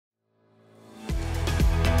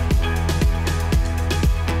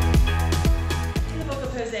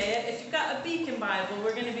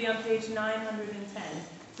page 910.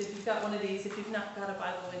 So if you've got one of these, if you've not got a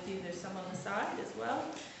Bible with you, there's some on the side as well.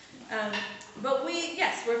 But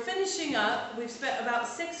we're finishing up. We've spent about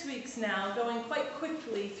 6 weeks now going quite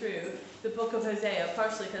quickly through the book of Hosea,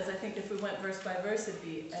 partially because I think if we went verse by verse, it'd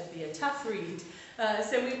be a tough read.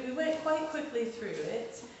 So we went quite quickly through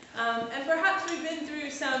it. And perhaps we've been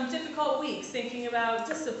through some difficult weeks thinking about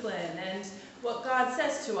discipline and what God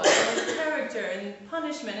says to us, and character and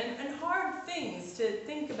punishment, and hard things to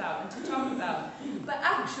think about and to talk about. But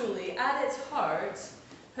actually, at its heart,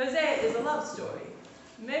 Hosea is a love story.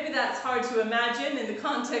 Maybe that's hard to imagine in the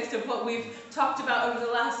context of what we've talked about over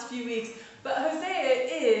the last few weeks, but Hosea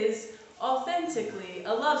is authentically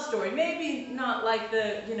a love story. Maybe not like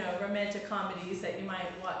the romantic comedies that you might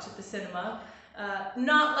watch at the cinema,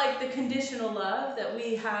 not like the conditional love that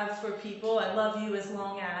we have for people. I love you as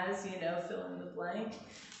long as, fill in the blank.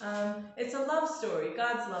 It's a love story,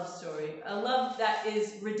 God's love story, a love that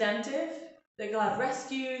is redemptive, that God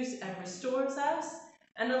rescues and restores us.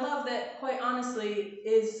 And a love that, quite honestly,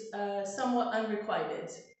 is somewhat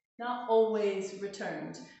unrequited, not always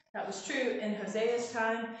returned. That was true in Hosea's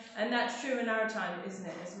time, and that's true in our time, isn't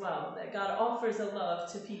it, as well? That God offers a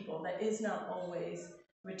love to people that is not always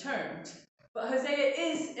returned. But Hosea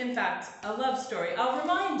is, in fact, a love story. I'll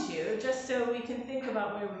remind you, just so we can think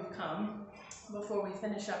about where we've come before we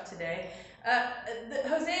finish up today.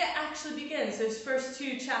 Hosea actually begins those first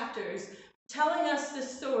 2 chapters telling us the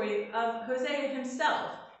story of Hosea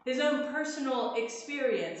himself, his own personal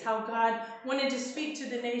experience, how God wanted to speak to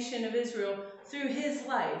the nation of Israel through his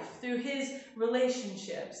life, through his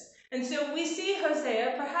relationships. And so we see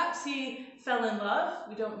Hosea, perhaps he fell in love,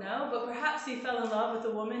 we don't know, but perhaps he fell in love with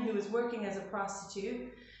a woman who was working as a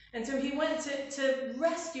prostitute. And so he went to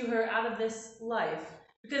rescue her out of this life.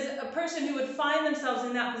 Because a person who would find themselves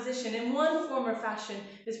in that position in one form or fashion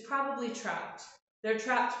is probably trapped. They're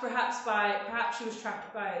trapped perhaps she was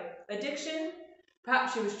trapped by addiction,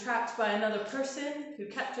 perhaps she was trapped by another person who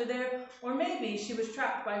kept her there, or maybe she was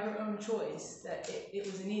trapped by her own choice, that it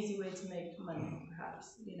was an easy way to make money,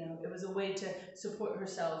 perhaps. It was a way to support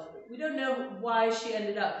herself. We don't know why she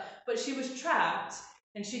ended up, but she was trapped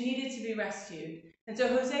and she needed to be rescued. And so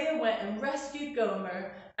Hosea went and rescued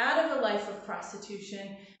Gomer out of a life of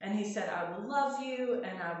prostitution, and he said, I will love you,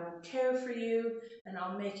 and I will care for you, and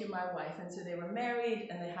I'll make you my wife. And so they were married,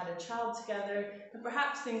 and they had a child together, and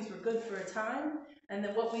perhaps things were good for a time, and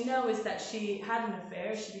then what we know is that she had an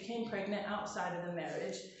affair. She became pregnant outside of the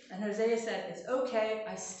marriage, and Hosea said, it's okay,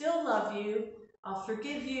 I still love you, I'll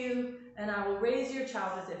forgive you, and I will raise your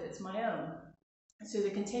child as if it's my own. And so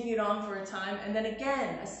they continued on for a time, and then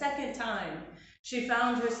again, a second time, she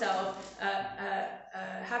found herself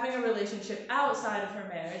having a relationship outside of her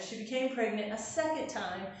marriage. She became pregnant a second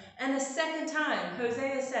time, and a second time,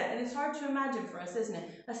 Hosea said, and it's hard to imagine for us, isn't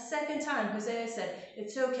it? A second time, Hosea said,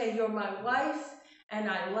 it's okay, you're my wife, and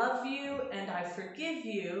I love you, and I forgive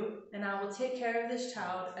you, and I will take care of this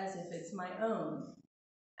child as if it's my own.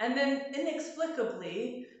 And then,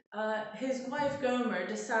 inexplicably, his wife Gomer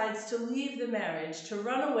decides to leave the marriage, to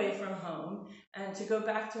run away from home, and to go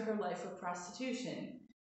back to her life of prostitution.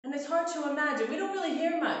 And it's hard to imagine. We don't really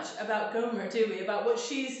hear much about Gomer, do we? About what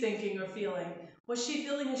she's thinking or feeling. Was she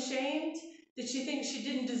feeling ashamed? Did she think she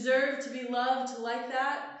didn't deserve to be loved like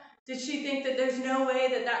that? Did she think that there's no way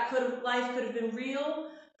that life could have been real?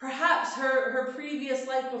 Perhaps her previous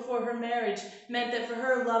life before her marriage meant that for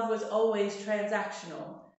her, love was always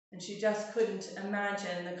transactional. And she just couldn't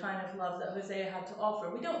imagine the kind of love that Hosea had to offer.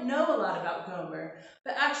 We don't know a lot about Gomer,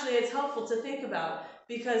 but actually it's helpful to think about,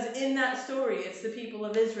 because in that story, it's the people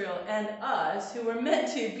of Israel and us who are meant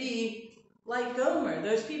to be like Gomer,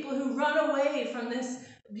 those people who run away from this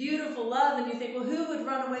beautiful love, and you think, well, who would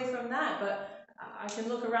run away from that? But I can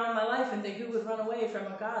look around my life and think, who would run away from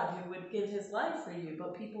a God who would give his life for you?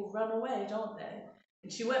 But people run away, don't they?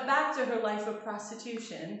 And she went back to her life of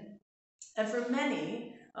prostitution, and for many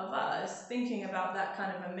of us, thinking about that kind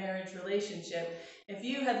of a marriage relationship, if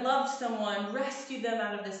you had loved someone, rescued them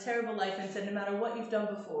out of this terrible life, and said, no matter what you've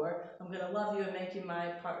done before, I'm going to love you and make you my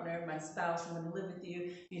partner, my spouse, I'm going to live with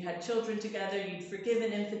you, you'd had children together, you'd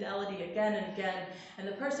forgiven infidelity again and again, and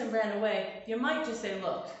the person ran away, you might just say,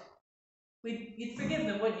 look, you'd forgive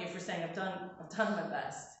them, wouldn't you, for saying, I've done my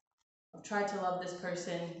best. I've tried to love this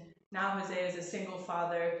person. Now Hosea is a single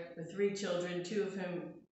father with 3 children, 2 of whom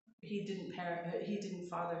he didn't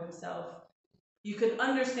father himself. You could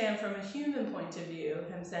understand from a human point of view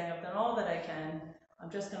him saying, I've done all that I can,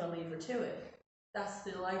 I'm just going to leave her to it. That's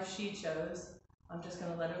the life she chose, I'm just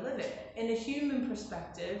going to let her live it. In a human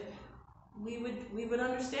perspective, we would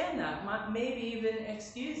understand that, maybe even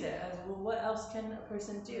excuse it as, well, what else can a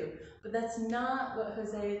person do? But that's not what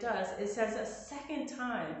Hosea does. It says a second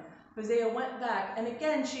time, Hosea went back, and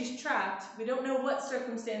again she's trapped. We don't know what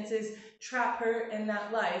circumstances trap her in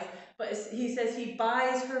that life, but he says he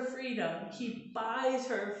buys her freedom. He buys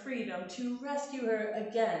her freedom to rescue her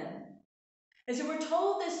again. And so we're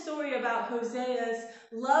told this story about Hosea's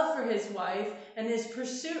love for his wife and his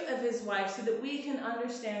pursuit of his wife so that we can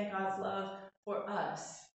understand God's love for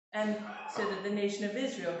us, and so that the nation of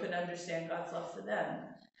Israel could understand God's love for them.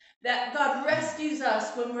 That God rescues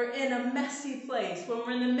us when we're in a messy place, when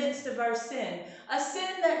we're in the midst of our sin, a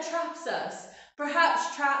sin that traps us,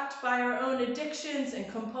 perhaps trapped by our own addictions and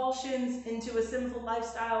compulsions into a sinful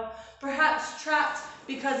lifestyle, perhaps trapped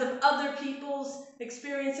because of other people's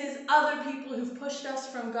experiences, other people who've pushed us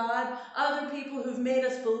from God, other people who've made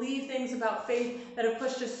us believe things about faith that have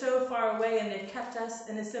pushed us so far away and they've kept us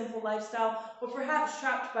in a sinful lifestyle, or perhaps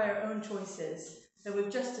trapped by our own choices that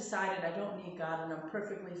we've just decided, I don't need God and I'm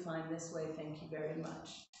perfectly fine this way, thank you very much.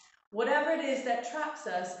 Whatever it is that traps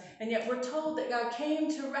us, and yet we're told that God came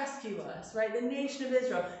to rescue us, right? The nation of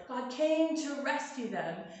Israel, God came to rescue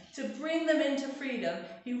them, to bring them into freedom.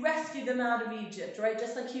 He rescued them out of Egypt, right?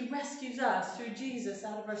 Just like he rescues us through Jesus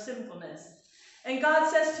out of our sinfulness. And God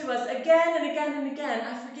says to us again and again and again,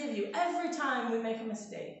 I forgive you. Every time we make a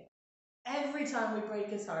mistake, every time we break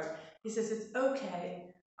his heart, he says, it's okay.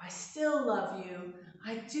 I still love you.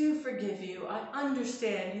 I do forgive you. I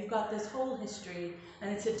understand you've got this whole history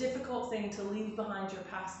and it's a difficult thing to leave behind your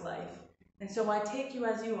past life. And so I take you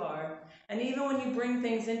as you are. And even when you bring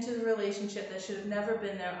things into the relationship that should have never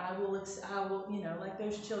been there, I will, like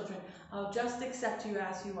those children, I'll just accept you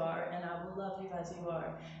as you are and I will love you as you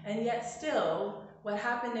are. And yet still, what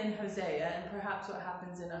happened in Hosea, and perhaps what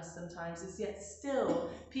happens in us sometimes, is yet still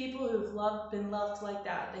people who've been loved like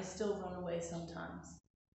that, they still run away sometimes.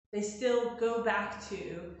 They still go back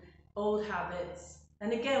to old habits.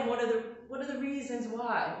 And again, what are the reasons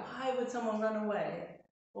why? Why would someone run away?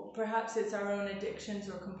 Well, perhaps it's our own addictions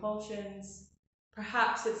or compulsions.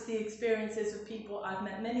 Perhaps it's the experiences of people. I've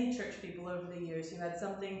met many church people over the years who had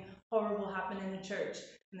something horrible happen in a church,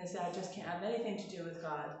 and they say, I just can't have anything to do with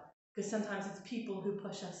God. Because sometimes it's people who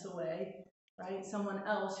push us away, right? Someone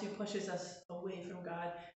else who pushes us away from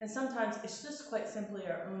God. And sometimes it's just quite simply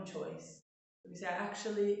our own choice. We say,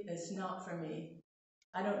 actually, it's not for me.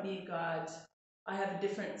 I don't need God. I have a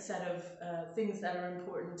different set of things that are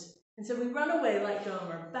important. And so we run away like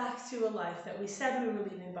Gomer, back to a life that we said we were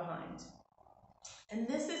leaving behind. And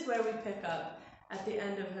this is where we pick up at the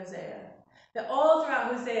end of Hosea. That all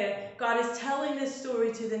throughout Hosea, God is telling this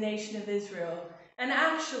story to the nation of Israel. And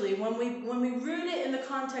actually, when we root it in the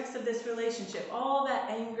context of this relationship, all that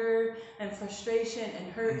anger and frustration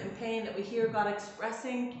and hurt and pain that we hear God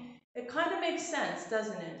expressing, it kind of makes sense,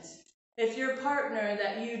 doesn't it? If your partner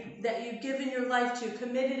that you've given your life to,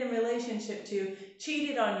 committed in relationship to,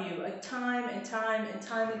 cheated on you time and time and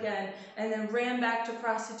time again, and then ran back to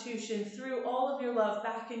prostitution, threw all of your love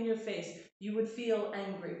back in your face, you would feel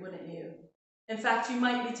angry, wouldn't you? In fact, you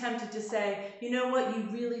might be tempted to say, you know what you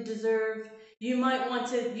really deserve? You might want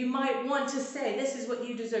to say, this is what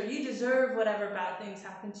you deserve. You deserve whatever bad things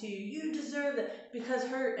happen to you. You deserve it, because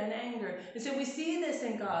hurt and anger. And so we see this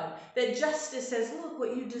in God, that justice says, look,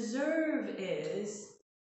 what you deserve is.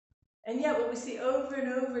 And yet what we see over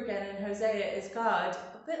and over again in Hosea is God,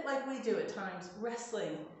 a bit like we do at times,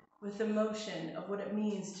 wrestling with the emotion of what it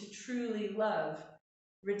means to truly love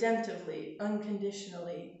redemptively,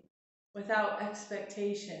 unconditionally, without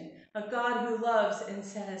expectation. A God who loves and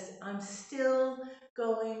says, I'm still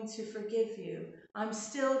going to forgive you. I'm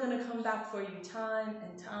still going to come back for you time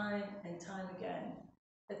and time and time again.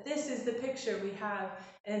 That this is the picture we have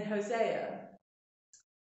in Hosea.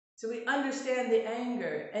 So we understand the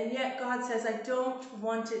anger, and yet God says, I don't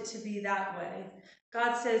want it to be that way.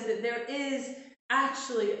 God says that there is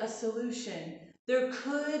actually a solution. There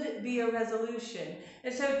could be a resolution.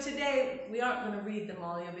 And so today, we aren't going to read them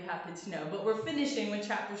all, you'll be happy to know, but we're finishing with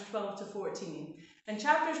chapters 12 to 14. And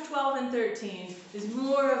chapters 12 and 13 is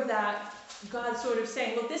more of that, God sort of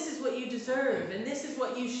saying, look, this is what you deserve, and this is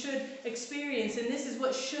what you should experience, and this is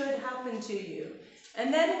what should happen to you.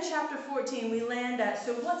 And then in chapter 14, we land at,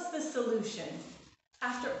 so what's the solution?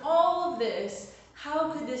 After all of this, how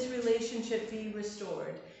could this relationship be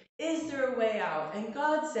restored? Is there a way out? And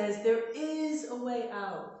God says there is a way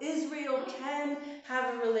out. Israel can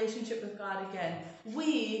have a relationship with God again.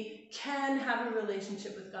 We can have a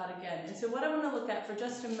relationship with God again. And so what I want to look at for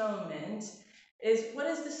just a moment is, what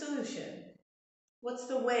is the solution? What's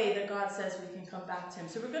the way that God says we can come back to him?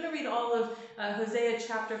 So we're going to read all of Hosea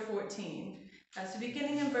chapter 14. So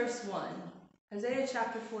beginning in verse 1, Hosea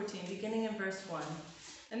chapter 14, beginning in verse 1.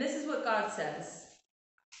 And this is what God says.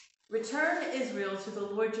 Return, Israel, to the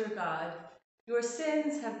Lord your God. Your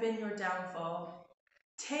sins have been your downfall.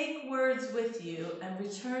 Take words with you and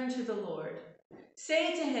return to the Lord.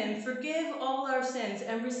 Say to him, forgive all our sins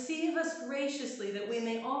and receive us graciously that we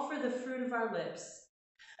may offer the fruit of our lips.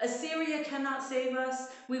 Assyria cannot save us.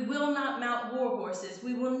 We will not mount war horses.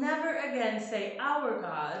 We will never again say our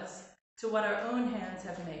gods to what our own hands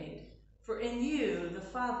have made. For in you the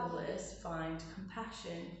fatherless find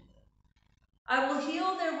compassion. I will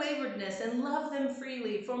heal their waywardness and love them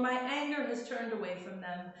freely, for my anger has turned away from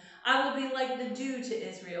them. I will be like the dew to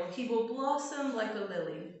Israel. He will blossom like a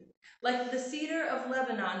lily. Like the cedar of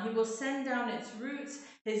Lebanon, he will send down its roots.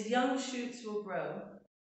 His young shoots will grow.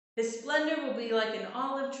 His splendor will be like an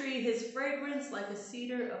olive tree, his fragrance like a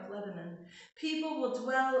cedar of Lebanon. People will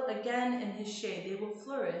dwell again in his shade. They will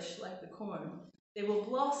flourish like the corn. They will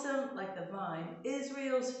blossom like the vine.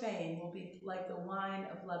 Israel's fame will be like the wine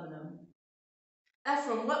of Lebanon.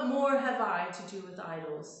 Ephraim, what more have I to do with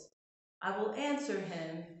idols? I will answer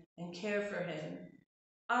him and care for him.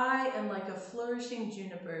 I am like a flourishing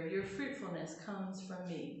juniper. Your fruitfulness comes from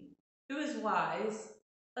me. Who is wise?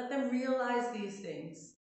 Let them realize these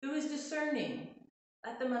things. Who is discerning?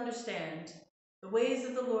 Let them understand. The ways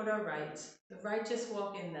of the Lord are right. The righteous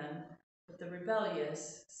walk in them, but the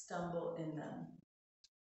rebellious stumble in them.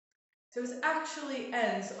 So it actually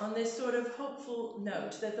ends on this sort of hopeful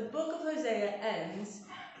note, that the book of Hosea ends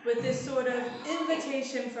with this sort of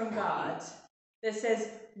invitation from God that says,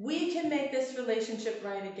 we can make this relationship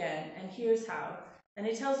right again, and here's how. And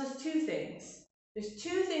he tells us two things. There's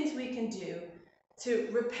two things we can do to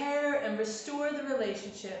repair and restore the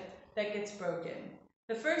relationship that gets broken.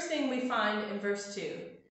 The first thing we find in verse 2,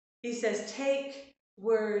 he says, take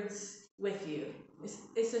words with you.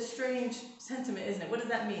 It's a strange sentiment, isn't it? What does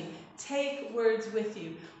that mean? Take words with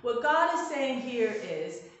you. What God is saying here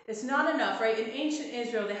is, it's not enough, right? In ancient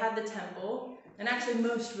Israel, they had the temple, and actually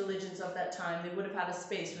most religions of that time, they would have had a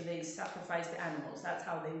space where they sacrificed animals. That's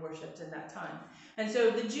how they worshipped in that time. And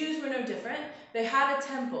so the Jews were no different. They had a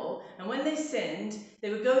temple, and when they sinned,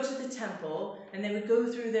 they would go to the temple, and they would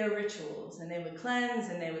go through their rituals, and they would cleanse,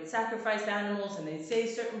 and they would sacrifice animals, and they'd say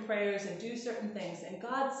certain prayers and do certain things. And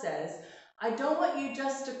God says, I don't want you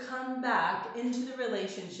just to come back into the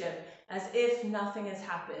relationship as if nothing has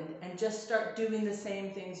happened and just start doing the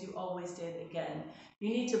same things you always did again. You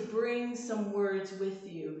need to bring some words with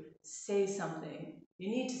you. Say something. You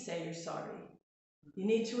need to say you're sorry. You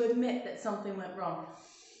need to admit that something went wrong.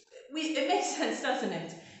 It makes sense, doesn't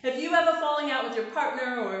it? If you have a falling out with your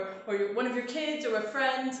partner or one of your kids or a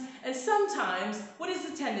friend, and sometimes, what is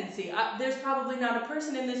the tendency? There's probably not a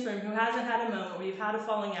person in this room who hasn't had a moment where you've had a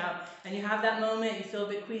falling out, and you have that moment, you feel a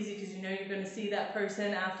bit queasy because you know you're going to see that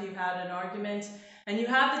person after you've had an argument, and you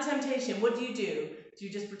have the temptation. What do? Do you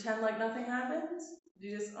just pretend like nothing happened? Do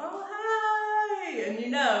you just, oh, hi, and you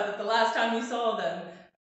know that the last time you saw them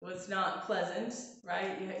was not pleasant,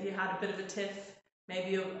 right? You had a bit of a tiff.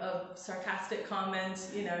 Maybe a sarcastic comment,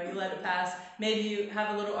 you let it pass. Maybe you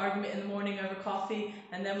have a little argument in the morning over coffee,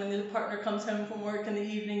 and then when the partner comes home from work in the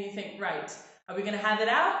evening, you think, right, are we going to have it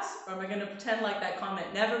out, or am I going to pretend like that comment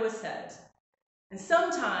never was said? And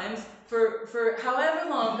sometimes, for however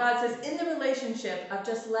long, God says, in the relationship, I've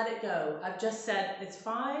just let it go. I've just said, it's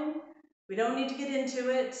fine. We don't need to get into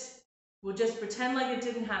it. We'll just pretend like it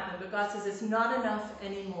didn't happen, but God says it's not enough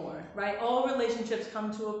anymore, right? All relationships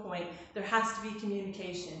come to a point. There has to be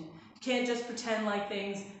communication. You can't just pretend like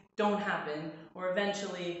things don't happen, or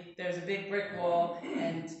eventually there's a big brick wall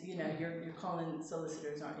and, you're calling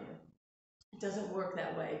solicitors, aren't you? It doesn't work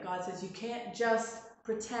that way. God says you can't just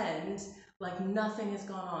pretend like nothing has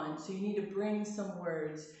gone on, so you need to bring some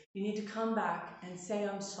words. You need to come back and say,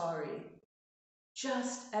 I'm sorry.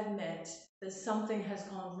 Just admit that something has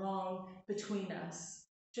gone wrong between us.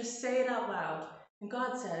 Just say it out loud. And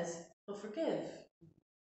God says, he'll forgive.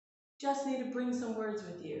 Just need to bring some words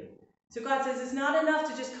with you. So God says it's not enough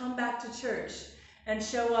to just come back to church and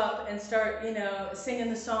show up and start, singing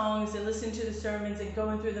the songs and listening to the sermons and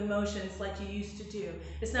going through the motions like you used to do.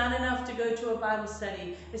 It's not enough to go to a Bible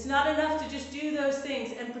study. It's not enough to just do those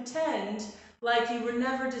things and pretend like you were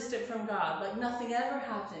never distant from God, like nothing ever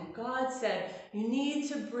happened. God said, you need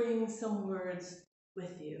to bring some words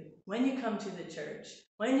with you. When you come to the church,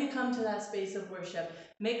 when you come to that space of worship,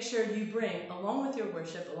 make sure you bring, along with your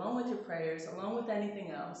worship, along with your prayers, along with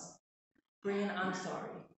anything else, bring an I'm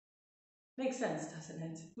sorry. Makes sense, doesn't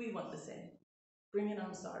it? We want the same. Bring an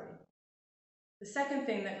I'm sorry. The second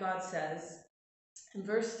thing that God says in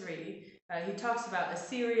verse 3, He talks about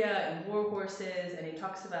Assyria and war horses, and he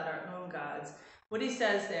talks about our own gods. What he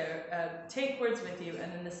says there, take words with you,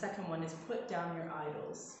 and then the second one is put down your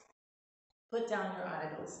idols. Put down your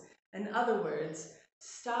idols. In other words,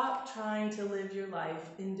 stop trying to live your life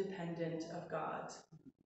independent of God.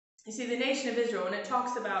 You see, the nation of Israel, when it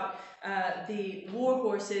talks about the war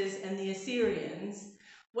horses and the Assyrians,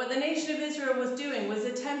 what the nation of Israel was doing was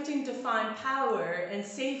attempting to find power and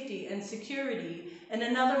safety and security in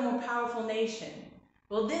another more powerful nation.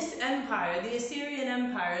 Well, this empire, the Assyrian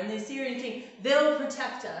Empire and the Assyrian king, they'll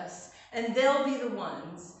protect us and they'll be the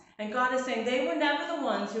ones. And God is saying they were never the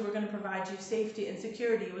ones who were going to provide you safety and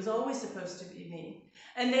security. It was always supposed to be me.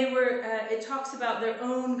 And they were, it talks about their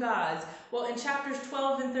own gods. Well, in chapters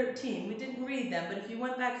 12 and 13, we didn't read them, but if you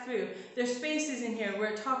went back through, there's spaces in here where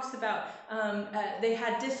it talks about they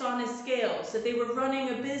had dishonest scales, that they were running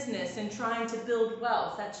a business and trying to build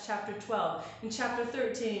wealth. That's chapter 12. In chapter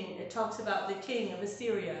 13, it talks about the king of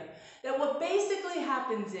Assyria. That what basically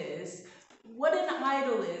happens is, what an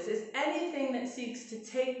idol is anything that seeks to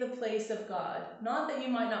take the place of God. Not that you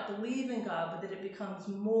might not believe in God, but that it becomes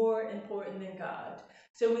more important than God.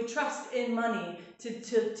 So we trust in money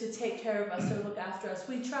to take care of us or look after us.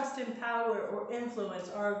 We trust in power or influence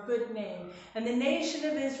or a good name. And the nation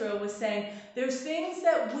of Israel was saying, there's things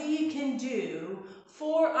that we can do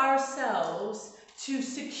for ourselves to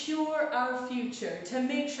secure our future, to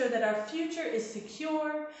make sure that our future is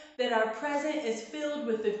secure, that our present is filled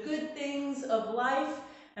with the good things of life,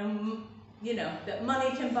 and, you know, that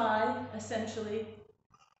money can buy, essentially.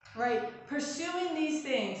 Right? Pursuing these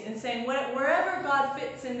things and saying wherever God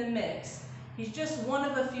fits in the mix, he's just one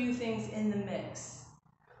of a few things in the mix.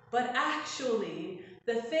 But actually,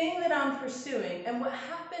 the thing that I'm pursuing, and what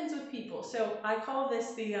happens with people, so I call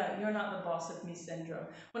this the you're not the boss of me syndrome.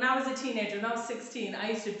 When I was a teenager, when I was 16, I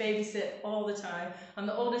used to babysit all the time. I'm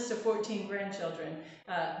the oldest of 14 grandchildren,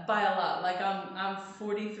 by a lot. Like I'm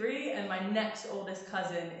 43, and my next oldest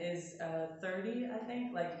cousin is 30, I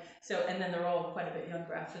think. So, and then they're all quite a bit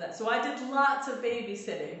younger after that. So I did lots of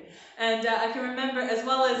babysitting. And I can remember, as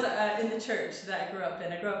well as in the church that I grew up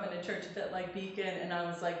in. I grew up in a church a bit like Beacon, and I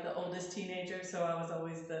was like the oldest teenager, so I was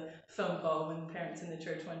always the phone call when parents in the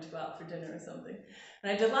church wanted to go out for dinner or something.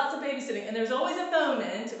 And I did lots of babysitting, and there's always a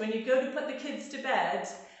moment when you go to put the kids to bed,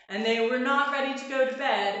 and they were not ready to go to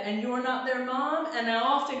bed, and you're not their mom, and I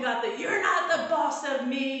often got that, you're not the boss of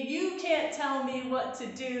me, you can't tell me what to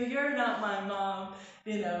do, you're not my mom,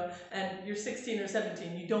 you know, and you're 16 or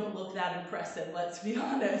 17, you don't look that impressive, let's be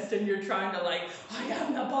honest, and you're trying to like, I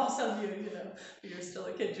am the boss of you, you know, you're still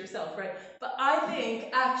a kid yourself, right? But I think,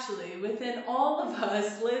 actually, within all of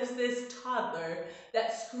us lives this toddler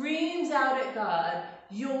that screams out at God,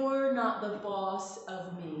 you're not the boss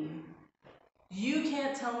of me. You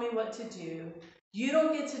can't tell me what to do. You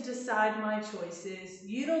don't get to decide my choices.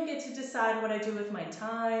 You don't get to decide what I do with my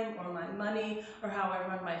time or my money or how I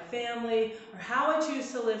run my family or how I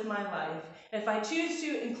choose to live my life. If I choose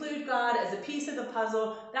to include God as a piece of the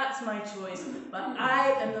puzzle, that's my choice, but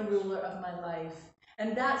I am the ruler of my life.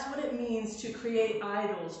 And that's what it means to create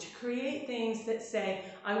idols, to create things that say,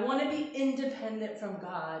 I want to be independent from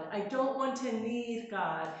God. I don't want to need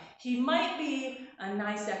God. He might be a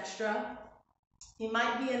nice extra. He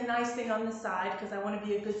might be a nice thing on the side because I want to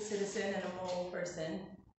be a good citizen and a moral person.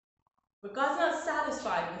 But God's not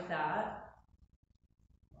satisfied with that.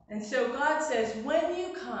 And so God says, when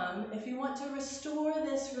you come, if you want to restore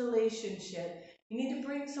this relationship, you need to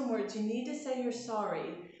bring some words. You need to say you're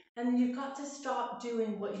sorry. And you've got to stop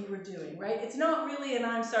doing what you were doing, right? It's not really an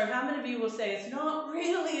I'm sorry. How many of you will say it's not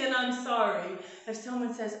really an I'm sorry if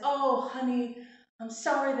someone says, oh, honey, I'm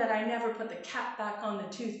sorry that I never put the cap back on the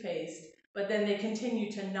toothpaste. But then they continue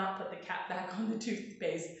to not put the cap back on the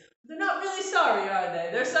toothpaste. They're not really sorry, are they?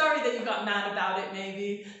 They're sorry that you got mad about it,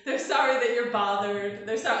 maybe. They're sorry that you're bothered.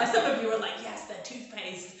 They're sorry. Some of you are like, yes, that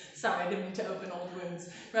toothpaste. Sorry, I didn't mean to open old wounds,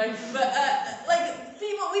 right? But like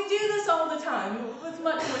people, we do this all the time with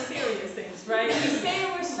much more serious things, right? We say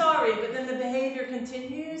we're sorry, but then the behavior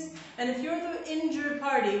continues. And if you're the injured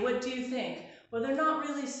party, what do you think? Well, they're not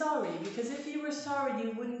really sorry, because if you were sorry,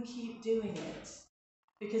 you wouldn't keep doing it.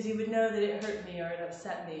 Because you would know that it hurt me or it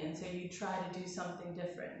upset me, and so you'd try to do something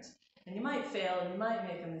different. And you might fail and you might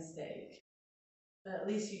make a mistake, but at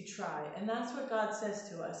least you try. And that's what God says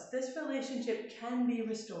to us. This relationship can be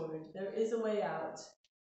restored. There is a way out.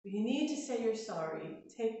 But you need to say you're sorry,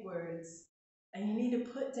 take words, and you need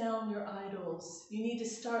to put down your idols. You need to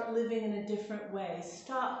start living in a different way.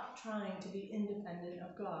 Stop trying to be independent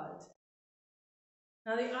of God.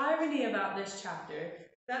 Now the irony about this chapter,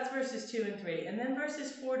 that's verses 2 and 3. And then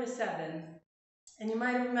verses 4 to 7 And you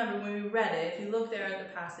might remember when we read it, if you look there at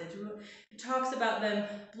the passage, it talks about them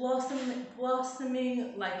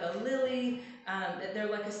blossoming like a lily, that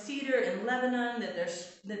they're like a cedar in Lebanon,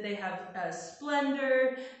 that they have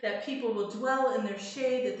splendor, that people will dwell in their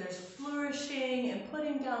shade, that there's flourishing and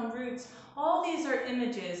putting down roots. All these are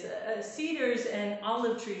images. Cedars and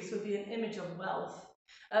olive trees would be an image of wealth.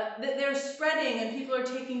 That they're spreading and people are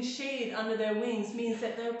taking shade under their wings means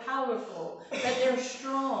that they're powerful, that they're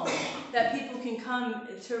strong, that people can come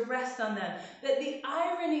to rest on them. That the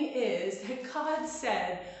irony is that God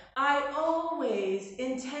said, I always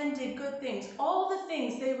intended good things. All the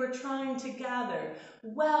things they were trying to gather,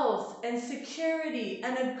 wealth and security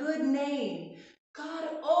and a good name, God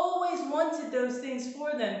always wanted those things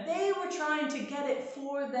for them. They were trying to get it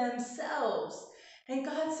for themselves. And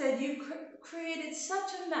God said, you've created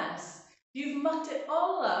such a mess. You've mucked it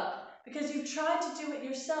all up because you've tried to do it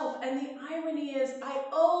yourself. And the irony is, I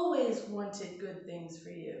always wanted good things for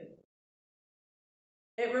you.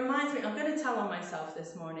 It reminds me, I'm going to tell on myself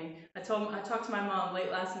this morning. I talked to my mom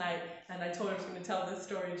late last night, and I told her I was going to tell this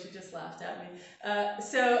story, and she just laughed at me.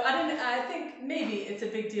 So I think maybe it's a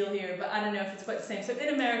big deal here, but I don't know if it's quite the same. So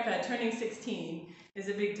in America, turning 16 is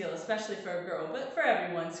a big deal, especially for a girl, but for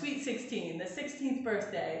everyone. Sweet 16, the 16th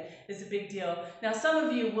birthday is a big deal. Now, some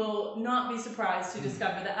of you will not be surprised to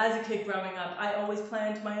discover that as a kid growing up, I always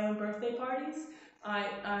planned my own birthday parties.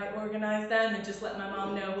 I organized them and just let my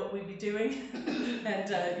mom know what we'd be doing and,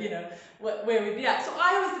 where we'd be at. So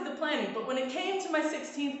I always did the planning, but when it came to my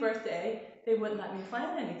 16th birthday, they wouldn't let me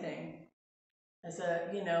plan anything. As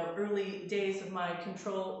early days of my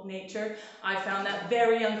control nature, I found that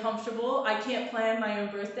very uncomfortable. I can't plan my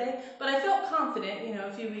own birthday, but I felt confident,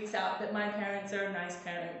 a few weeks out, that my parents are nice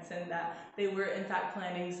parents and that they were in fact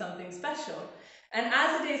planning something special. And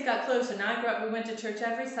as the days got closer, and I grew up, we went to church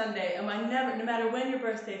every Sunday, and no matter when your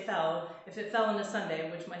birthday fell, if it fell on a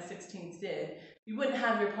Sunday, which my 16th did, you wouldn't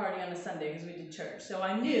have your party on a Sunday because we did church. So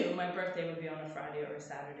I knew my birthday would be on a Friday or a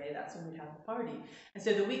Saturday. That's when we'd have the party. And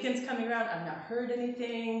so the weekend's coming around, I've not heard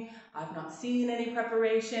anything, I've not seen any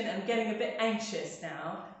preparation, I'm getting a bit anxious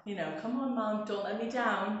now. Come on, Mom, don't let me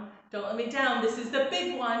down. Don't let me down. This is the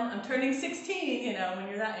big one. I'm turning 16, when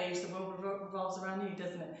you're that age, the world revolves around you,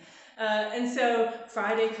 doesn't it? And so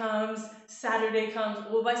Friday comes, Saturday comes.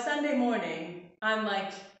 Well, by Sunday morning, I'm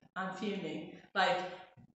fuming.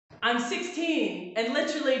 I'm 16 and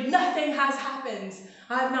literally nothing has happened.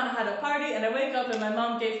 I've not had a party, and I wake up and my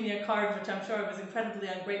mom gave me a card, which I'm sure I was incredibly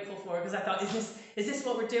ungrateful for because I thought, is this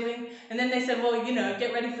what we're doing? And then they said, well,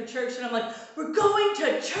 get ready for church. And I'm like, we're going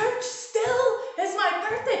to church still? It's my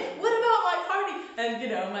birthday. What about my party?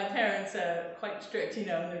 And, my parents are quite strict, and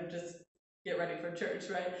they're just, get ready for church,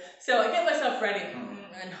 right? So I get myself ready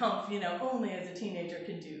and hump, only as a teenager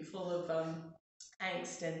can do, full of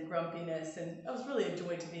angst and grumpiness, and it was really a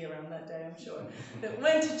joy to be around that day, I'm sure. But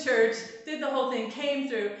went to church, did the whole thing, came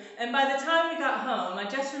through, and by the time we got home, I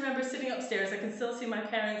just remember sitting upstairs. I can still see my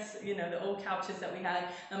parents, the old couches that we had,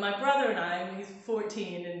 and my brother and I, he's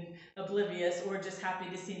 14 and oblivious, or just happy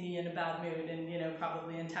to see me in a bad mood and,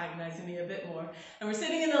 probably antagonizing me a bit more. And we're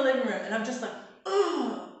sitting in the living room, and I'm just like,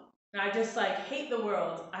 ugh! And I just hate the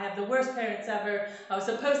world. I have the worst parents ever. I was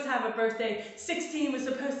supposed to have a birthday. 16 was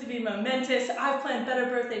supposed to be momentous. I've planned better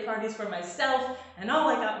birthday parties for myself, and all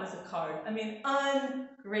I got was a card. I mean,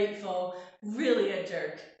 ungrateful, really a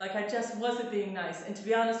jerk. I just wasn't being nice. And to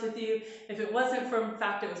be honest with you, if it wasn't for the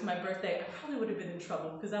fact it was my birthday, I probably would have been in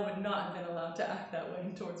trouble because I would not have been allowed to act that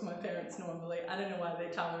way towards my parents normally. I don't know why they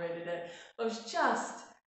tolerated it. It was just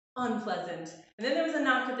unpleasant. And then there was a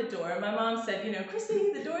knock at the door, and my mom said,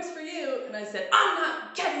 Chrissy, the door's for you. And I said, I'm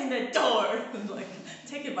not getting the door.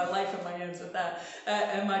 Taking my life in my hands with that.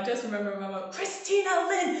 And I just remember my mom, Christina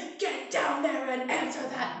Lynn, get down there and answer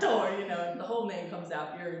that door. And the whole name comes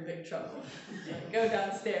out, you're in big trouble. Go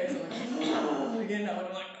downstairs, and and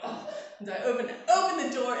I'm like, oh. And I open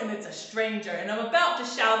the door, and it's a stranger. And I'm about to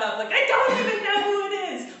shout out, I don't even know who it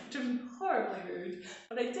is, which was horribly rude.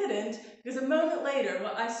 But I didn't, because a moment later,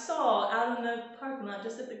 what I saw out in the parking lot,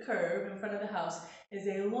 just at the curb in front of the house, is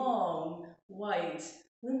a long, white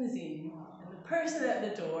limousine. And the person at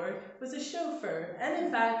the door was a chauffeur. And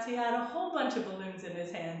in fact, he had a whole bunch of balloons in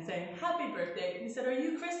his hand saying, happy birthday. And he said, are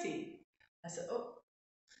you Chrissy? I said, oh,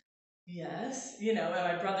 yes. And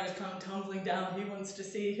my brother's come tumbling down. He wants to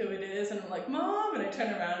see who it is. And I'm like, Mom. And I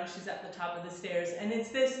turn around, and she's at the top of the stairs. And it's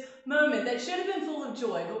this moment that should have been full of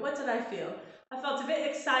joy. But what did I feel? I felt a bit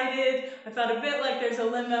excited. I felt a bit like there's a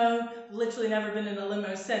limo. I've literally never been in a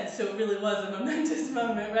limo since, so it really was a momentous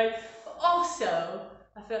moment, right? But also,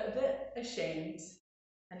 I felt a bit ashamed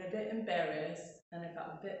and a bit embarrassed, and I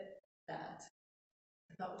felt a bit bad.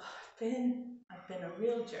 I thought, well, I've been a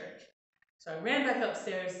real jerk. So I ran back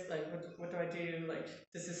upstairs, like, what do I do? Like,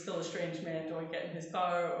 this is still a strange man. Do I get in his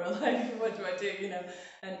car? Or like, what do I do? You know,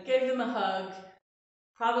 and gave them a hug,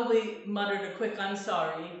 probably muttered a quick, I'm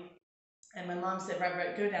sorry. And my mom said,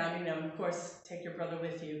 right, go down, you know, and of course, take your brother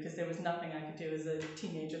with you, because there was nothing I could do as a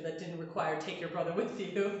teenager that didn't require take your brother with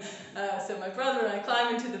you. So my brother and I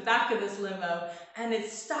climb into the back of this limo, and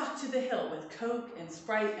it's stocked to the hilt with Coke and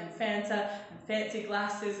Sprite and Fanta and fancy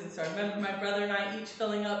glasses. And so I remember my brother and I each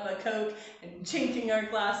filling up a Coke and chinking our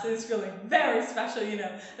glasses, feeling very special, you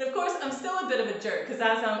know. And of course, I'm still a bit of a jerk, because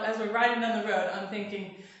as we're riding down the road, I'm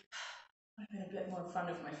thinking, would have been a bit more fun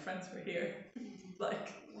if my friends were here.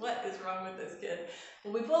 Like, what is wrong with this kid?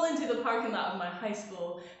 Well, we pull into the parking lot of my high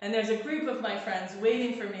school, and there's a group of my friends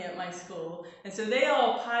waiting for me at my school. And so they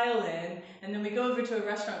all pile in, and then we go over to a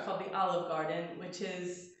restaurant called the Olive Garden, which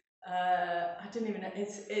is, I didn't even know,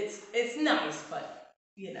 it's nice, but,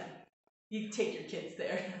 you know, you take your kids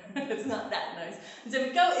there. It's not that nice. And so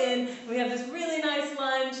we go in, and we have this really nice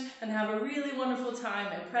lunch, and have a really wonderful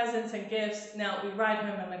time, and presents and gifts. Now, we ride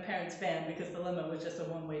home in my parents' van, because the limo was just a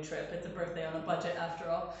one-way trip. It's a birthday on a budget, after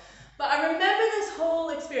all. But I remember this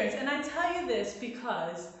whole experience, and I tell you this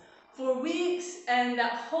because for weeks and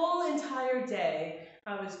that whole entire day,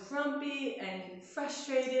 I was grumpy and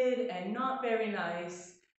frustrated and not very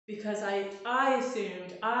nice, because I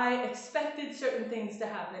assumed, I expected certain things to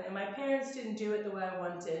happen, and my parents didn't do it the way I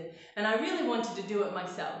wanted, and I really wanted to do it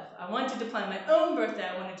myself. I wanted to plan my own birthday,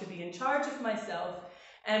 I wanted to be in charge of myself,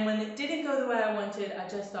 and when it didn't go the way I wanted, I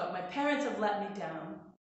just thought, my parents have let me down.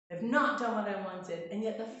 They've not done what I wanted, and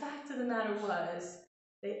yet the fact of the matter was,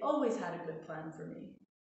 they always had a good plan for me.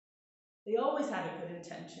 They always had a good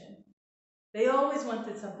intention. They always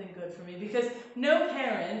wanted something good for me, because no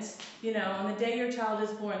parent, you know, on the day your child is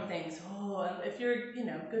born thinks, oh, if you're, you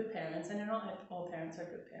know, good parents, and not all parents are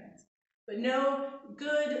good parents, but no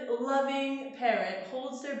good, loving parent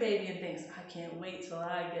holds their baby and thinks, I can't wait till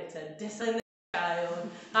I get to discipline this child.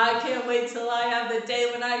 I can't wait till I have the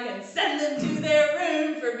day when I can send them to their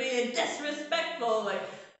room for being disrespectful. Like,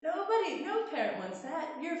 no parent wants that.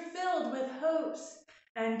 You're filled with hopes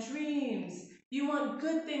and dreams. You want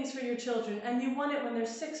good things for your children, and you want it when they're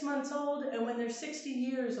 6 months old and when they're 60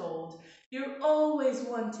 years old. You're always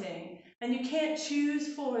wanting, and you can't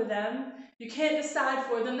choose for them. You can't decide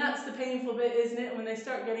for them. That's the painful bit, isn't it? When they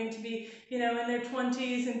start getting to be, you know, in their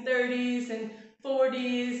 20s and 30s and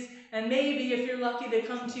 40s, and maybe if you're lucky they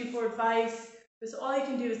come to you for advice. Because all you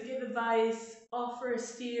can do is give advice, offer a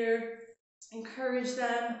steer, encourage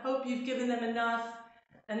them, hope you've given them enough,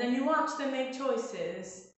 and then you watch them make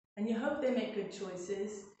choices. And you hope they make good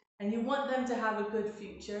choices, and you want them to have a good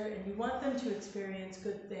future, and you want them to experience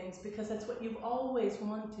good things, because that's what you've always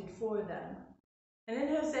wanted for them. And in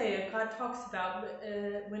Hosea, God talks about,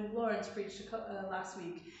 when Lawrence preached last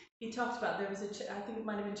week, he talked about, there was I think it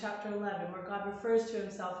might have been chapter 11, where God refers to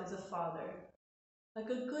himself as a father. Like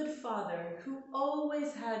a good father who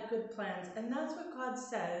always had good plans. And that's what God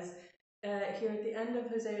says here at the end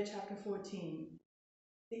of Hosea chapter 14.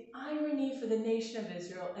 The irony for the nation of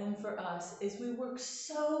Israel and for us is we work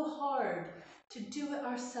so hard to do it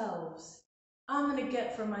ourselves. I'm going to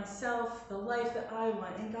get for myself the life that I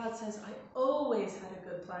want. And God says, I always had a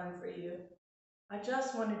good plan for you. I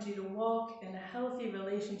just wanted you to walk in a healthy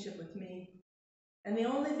relationship with me. And the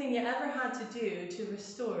only thing you ever had to do to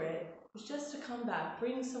restore it was just to come back,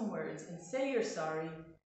 bring some words, and say you're sorry,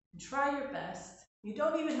 and try your best. You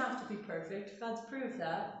don't even have to be perfect. God's proved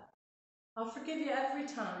that. I'll forgive you every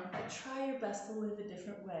time, but try your best to live a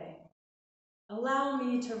different way. Allow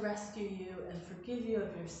me to rescue you and forgive you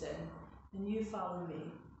of your sin, and you follow me.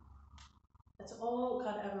 That's all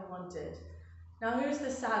God ever wanted. Now here's the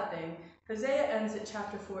sad thing. Hosea ends at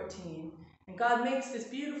chapter 14, and God makes this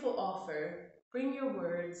beautiful offer. Bring your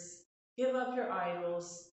words, give up your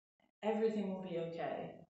idols, everything will be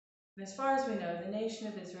okay. And as far as we know, the nation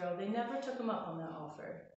of Israel, they never took him up on that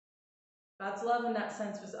offer. God's love in that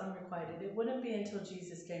sense was unrequited. It wouldn't be until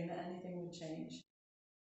Jesus came that anything would change.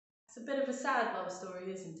 It's a bit of a sad love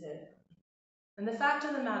story, isn't it? And the fact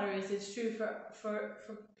of the matter is, it's true for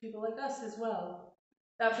people like us as well.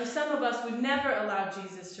 That for some of us, we've never allowed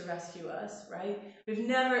Jesus to rescue us, right? We've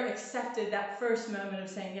never accepted that first moment of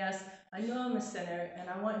saying, yes, I know I'm a sinner, and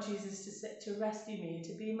I want Jesus to rescue me,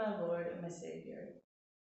 to be my Lord and my Savior.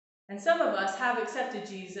 And some of us have accepted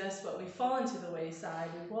Jesus, but we've fallen to the wayside,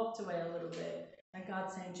 we've walked away a little bit, and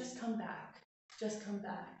God's saying, just come back, just come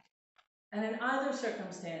back. And in either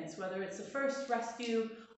circumstance, whether it's the first rescue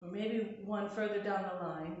or maybe one further down the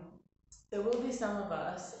line, there will be some of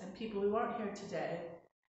us and people who aren't here today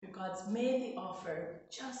who God's made the offer,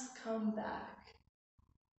 just come back.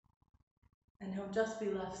 and he'll just be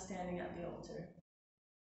left standing at the altar.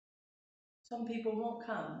 Some people won't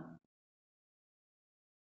come.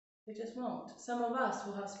 They just won't. Some of us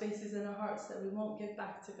will have spaces in our hearts that we won't give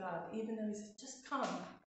back to God, even though he says, just come.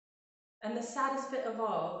 And the saddest bit of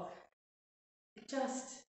all, it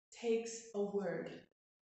just takes a word.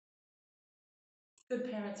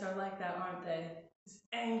 Good parents are like that, aren't they? As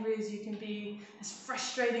angry as you can be, as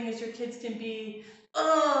frustrating as your kids can be.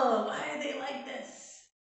 Oh, why are they like this?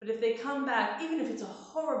 But if they come back, even if it's a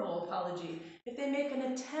horrible apology, if they make an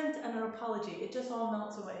attempt at an apology, it just all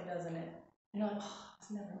melts away, doesn't it? And you're like, oh, I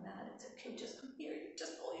was never mad. It's okay. Just come here.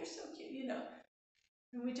 Oh, you're so cute, you know.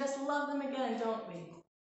 And we just love them again, don't we?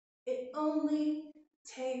 It only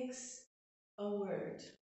takes a word.